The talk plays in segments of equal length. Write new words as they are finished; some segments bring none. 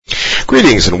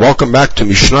Greetings and welcome back to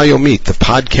Mishnah Yomit, the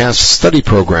podcast study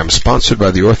program sponsored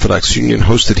by the Orthodox Union,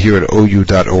 hosted here at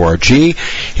OU.org. In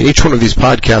each one of these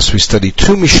podcasts we study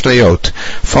two Mishnayot,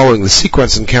 following the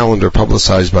sequence and calendar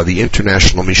publicized by the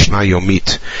International Mishnah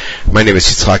Yomit. My name is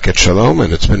Yitzchak Shalom,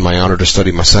 and it's been my honor to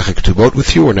study Masechet Ketubot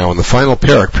with you. We're now in the final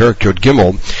Perek Yod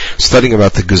Gimel, studying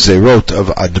about the Gezerot of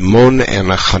Admon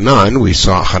and Hanan. We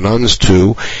saw Hanan's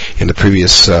two in the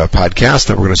previous podcast.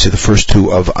 Now we're going to see the first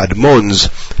two of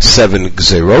Admon's 7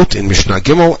 Gzerot in Mishnah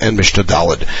Gimel and Mishnah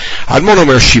Daled. Admon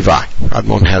Omer Shiva.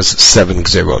 Admon has 7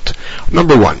 Gzerot.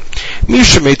 Number 1.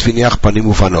 Misha Meit V'niach Banim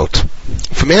Uvanot.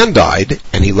 If a man died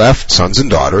and he left sons and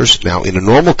daughters, now in a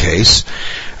normal case,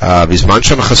 Bizman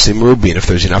Shan Chasim Rubin, if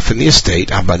there's enough in the estate,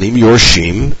 Abanim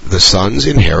Yorshim, the sons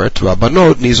inherit,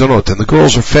 V'abanot Nizonot, and the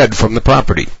girls are fed from the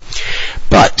property.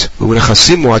 But,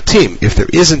 Chasim Muatim, if there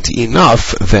isn't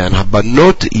enough, then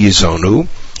Habanot Yizonu,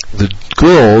 the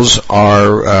girls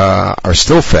are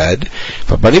still fed,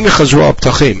 but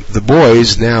the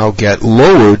boys now get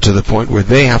lowered to the point where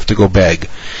they have to go beg.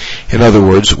 In other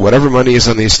words, whatever money is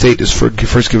on the estate is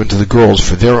first given to the girls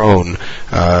for their own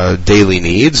daily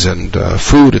needs and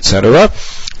food, etc.,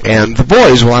 and the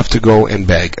boys will have to go and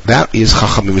beg. That is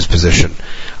Chachamim's position.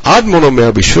 Admon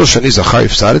Omer Bishvil Shani Zachar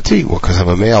Ifsadati, because I'm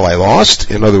a male I lost.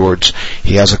 In other words,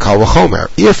 he has a Kal V'chomer.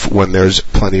 If, when there's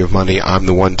plenty of money, I'm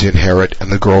the one to inherit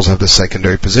and the girls have the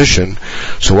secondary position,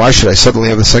 so why should I suddenly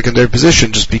have the secondary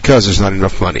position just because there's not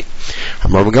enough money?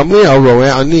 Rabbi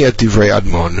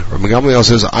Gamliel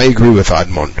says, I agree with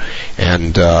Admon,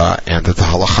 and that the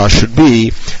halacha should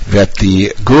be that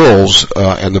the girls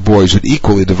and the boys would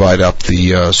equally divide up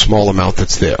the small amount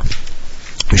that's there.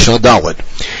 Mishnah Daled.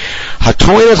 And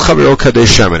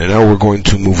now we're going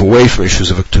to move away from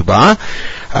issues of Ketubah.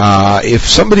 If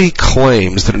somebody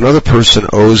claims that another person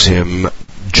owes him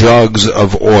jugs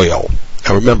of oil,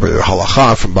 now remember, the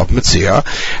halacha from Bab Mitzia,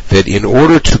 that in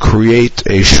order to create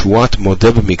a shvuat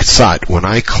modeh b'miktzat, when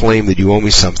I claim that you owe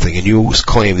me something and you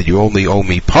claim that you only owe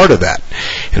me part of that,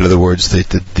 in other words, that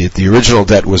the original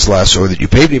debt was less, or that you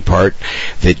paid me part,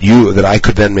 that I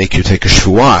could then make you take a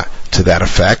shvuah to that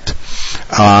effect,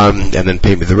 and then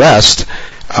pay me the rest.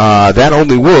 That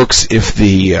only works if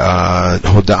the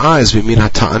hoda'ah is bimin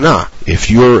hata'ana,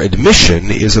 if your admission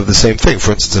is of the same thing.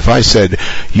 For instance, if I said,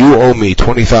 you owe me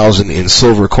 20,000 in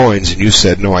silver coins, and you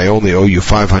said, no, I only owe you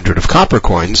 500 of copper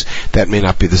coins, that may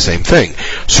not be the same thing.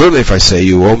 Certainly if I say,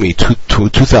 you owe me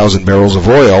 2,000 barrels of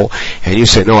oil, and you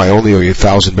say, no, I only owe you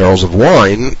 1,000 barrels of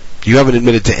wine, you haven't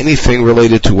admitted to anything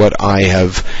related to what I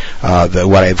have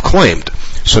claimed.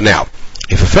 So now,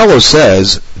 if a fellow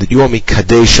says that you owe me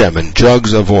kadei shemen,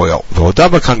 jugs of oil, and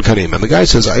the guy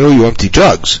says, I owe you empty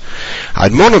jugs,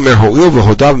 that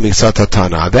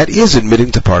is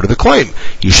admitting to part of the claim.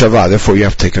 Yishava, therefore you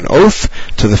have to take an oath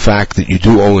to the fact that you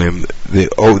do owe him,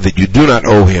 that you do not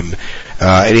owe him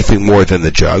anything more than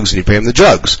the jugs, and you pay him the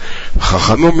jugs.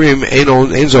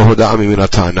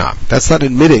 That's not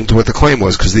admitting to what the claim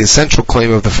was, because the essential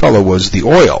claim of the fellow was the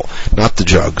oil, not the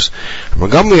jugs.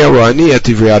 Rabbi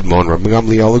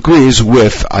Gamliel agrees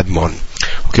with Admon.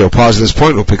 Okay, we'll pause at this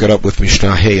point. We'll pick it up with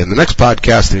Mishnah Hay in the next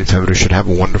podcast, and you should have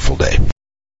a wonderful day.